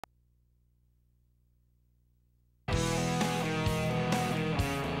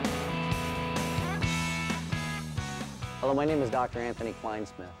Hello, my name is Dr. Anthony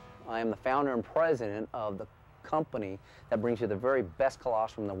Kleinsmith. I am the founder and president of the company that brings you the very best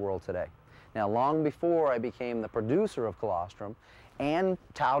colostrum in the world today. Now, long before I became the producer of colostrum and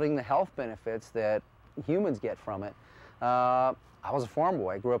touting the health benefits that humans get from it, I was a farm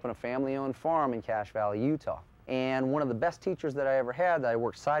boy. I grew up in a family-owned farm in Cache Valley, Utah. And one of the best teachers that I ever had that I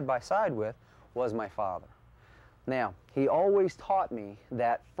worked side by side with was my father. Now, he always taught me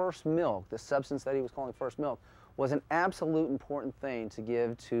that first milk, the substance that he was calling first milk, was an absolute important thing to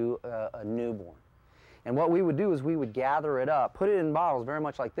give to a newborn. And what we would do is we would gather it up, put it in bottles very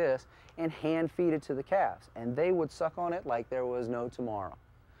much like this, and hand feed it to the calves. And they would suck on it like there was no tomorrow.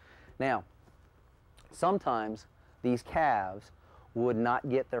 Now, sometimes these calves would not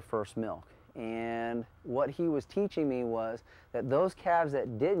get their first milk. And what he was teaching me was that those calves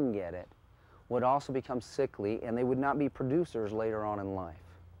that didn't get it would also become sickly, and they would not be producers later on in life.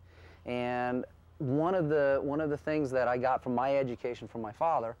 And one of the things that I got from my education from my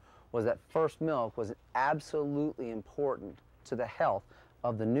father was that first milk was absolutely important to the health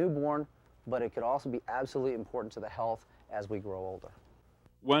of the newborn, but it could also be absolutely important to the health as we grow older.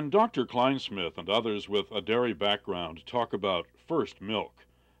 When Dr. Kleinsmith and others with a dairy background talk about first milk,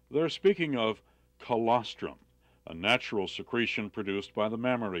 they're speaking of colostrum, a natural secretion produced by the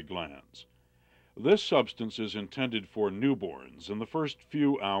mammary glands. This substance is intended for newborns in the first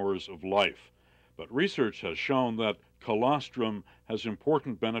few hours of life, but research has shown that colostrum has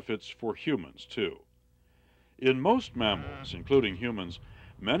important benefits for humans too. In most mammals, including humans,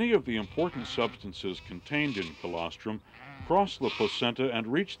 many of the important substances contained in colostrum cross the placenta and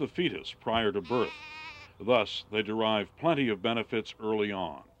reach the fetus prior to birth. Thus, they derive plenty of benefits early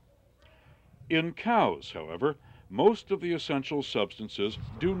on. In cows, however, most of the essential substances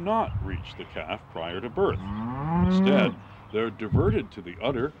do not reach the calf prior to birth. Instead, they're diverted to the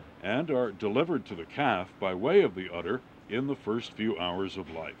udder and are delivered to the calf by way of the udder in the first few hours of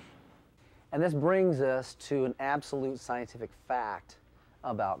life. And this brings us to an absolute scientific fact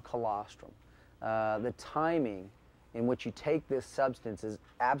about colostrum. The timing in which you take this substance is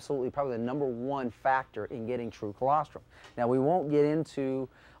absolutely probably the #1 factor in getting true colostrum. Now, we won't get into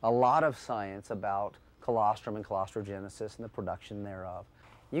a lot of science about colostrum and colostrogenesis and the production thereof.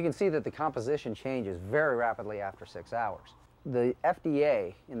 You can see that the composition changes very rapidly after 6 hours. The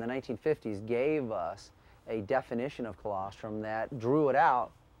FDA in the 1950s gave us a definition of colostrum that drew it out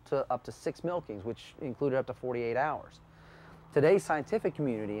to up to 6 milkings, which included up to 48 hours. Today's scientific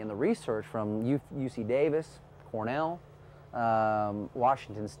community and the research from UC Davis, Cornell,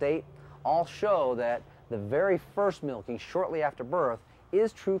 Washington State, all show that the very first milking shortly after birth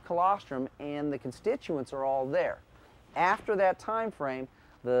is true colostrum, and the constituents are all there. After that time frame,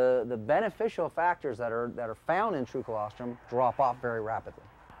 the beneficial factors that are found in true colostrum drop off very rapidly.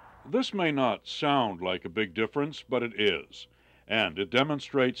 This may not sound like a big difference, but it is, and it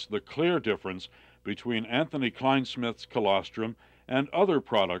demonstrates the clear difference between anthonykleinsmith's colostrum and other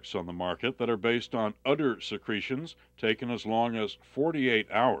products on the market that are based on udder secretions taken as long as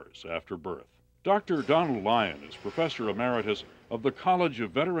 48 hours after birth. Dr. Donald Lein is Professor Emeritus of the College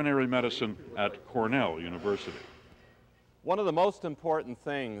of Veterinary Medicine at Cornell University. One of the most important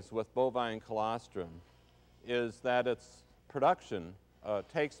things with bovine colostrum is that its production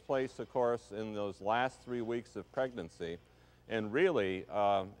takes place, of course, in those last 3 weeks of pregnancy, and really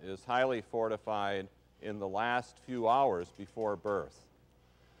is highly fortified in the last few hours before birth.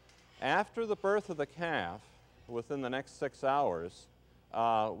 After the birth of the calf, within the next 6 hours,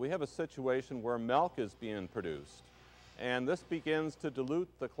 we have a situation where milk is being produced, and this begins to dilute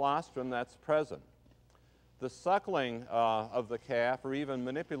the colostrum that's present. The suckling of the calf, or even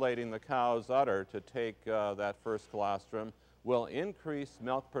manipulating the cow's udder to take that first colostrum, will increase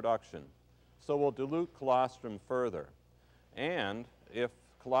milk production, so will dilute colostrum further. And if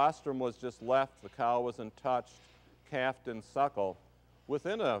colostrum was just left, the cow wasn't touched, calf didn't suckle,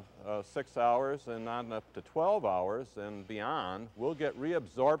 within 6 hours and on up to 12 hours and beyond, we'll get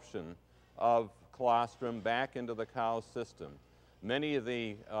reabsorption of colostrum back into the cow's system. Many of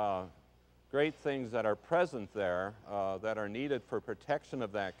the great things that are present there that are needed for protection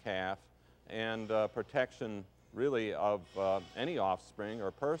of that calf and protection really of any offspring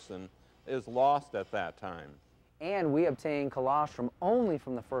or person is lost at that time. And we obtain colostrum only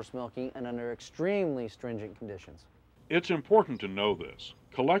from the first milking and under extremely stringent conditions. It's important to know this.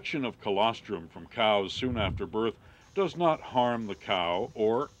 Collection of colostrum from cows soon after birth does not harm the cow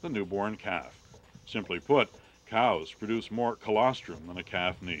or the newborn calf. Simply put, cows produce more colostrum than a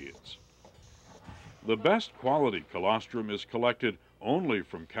calf needs. The best quality colostrum is collected only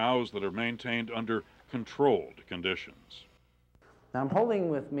from cows that are maintained under controlled conditions. Now I'm holding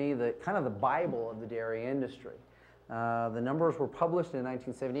with me the kind of the Bible of the dairy industry. The numbers were published in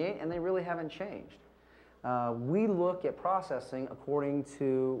 1978, and they really haven't changed. We look at processing according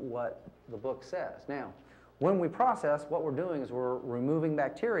to what the book says. Now, when we process, what we're doing is we're removing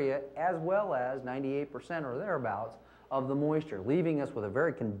bacteria as well as 98% or thereabouts of the moisture, leaving us with a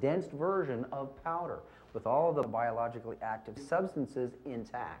very condensed version of powder with all of the biologically active substances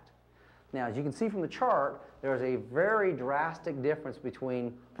intact. Now, as you can see from the chart, there's a very drastic difference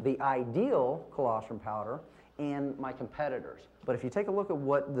between the ideal colostrum powder and my competitors. But if you take a look at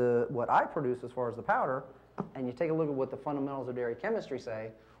what I produce as far as the powder, and you take a look at what the fundamentals of dairy chemistry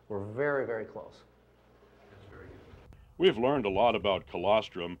say, we're very, very close. We've learned a lot about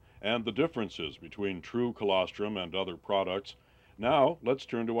colostrum and the differences between true colostrum and other products. Now, let's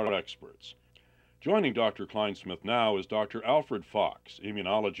turn to our experts. Joining Dr. Kleinsmith now is Dr. Alfred Fox,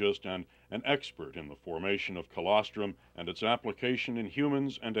 immunologist and an expert in the formation of colostrum and its application in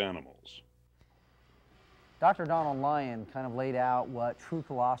humans and animals. Dr. Donald Lein kind of laid out what true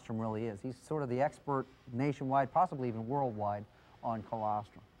colostrum really is. He's sort of the expert nationwide, possibly even worldwide, on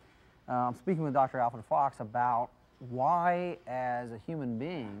colostrum. I'm speaking with Dr. Alfred Fox about why, as a human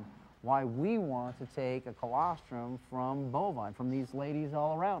being, why we want to take a colostrum from bovine, from these ladies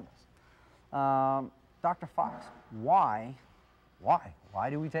all around us. Dr. Fox, why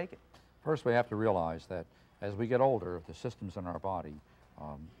do we take it? First, we have to realize that as we get older, the systems in our body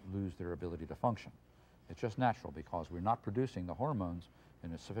lose their ability to function. It's just natural because we're not producing the hormones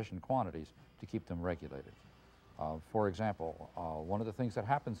in sufficient quantities to keep them regulated. For example, one of the things that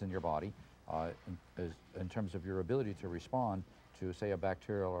happens in your body in terms of your ability to respond to, say, a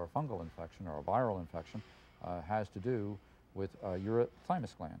bacterial or a fungal infection or a viral infection has to do with your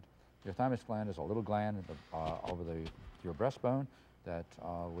thymus gland. Your thymus gland is a little gland over your breastbone that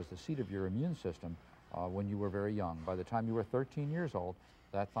was the seat of your immune system when you were very young. By the time you were 13 years old,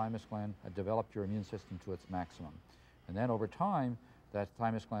 that thymus gland had developed your immune system to its maximum. And then over time, that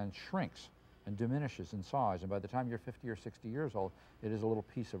thymus gland shrinks and diminishes in size, and by the time you're 50 or 60 years old, it is a little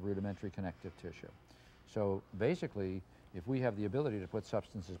piece of rudimentary connective tissue. So basically, if we have the ability to put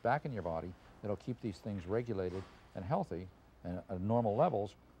substances back in your body that'll keep these things regulated and healthy and at normal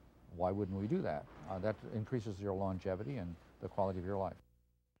levels, why wouldn't we do that? That increases your longevity and the quality of your life.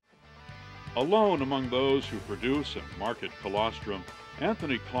 Alone among those who produce and market colostrum,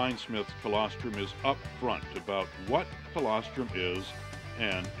 Anthony Kleinsmith's colostrum is upfront about what colostrum is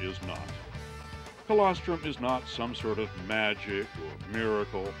and is not. Colostrum is not some sort of magic or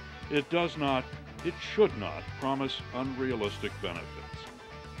miracle. It does not, it should not promise unrealistic benefits.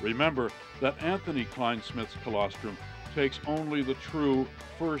 Remember that Anthony Kleinsmith's colostrum takes only the true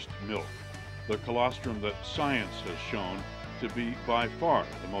first milk, the colostrum that science has shown to be by far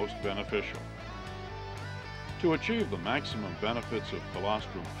the most beneficial. To achieve the maximum benefits of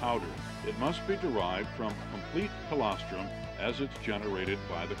colostrum powder, it must be derived from complete colostrum as it's generated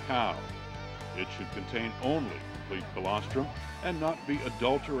by the cow. It should contain only complete colostrum and not be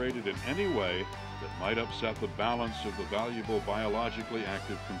adulterated in any way that might upset the balance of the valuable biologically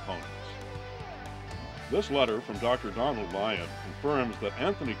active components. This letter from Dr. Donald Lein confirms that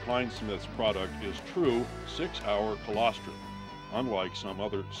Anthony Kleinsmith's product is true 6-hour colostrum, unlike some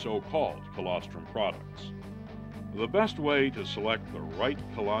other so-called colostrum products. The best way to select the right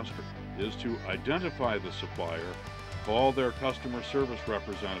colostrum is to identify the supplier, call their customer service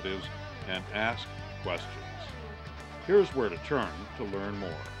representatives, and ask questions. Here's where to turn to learn more.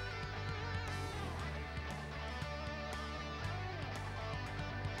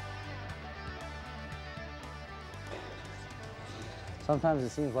 Sometimes it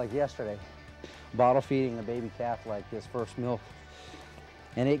seems like yesterday, bottle feeding a baby calf like this first milk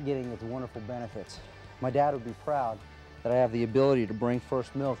and it getting its wonderful benefits. My dad would be proud that I have the ability to bring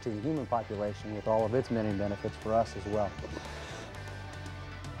first milk to the human population with all of its many benefits for us as well.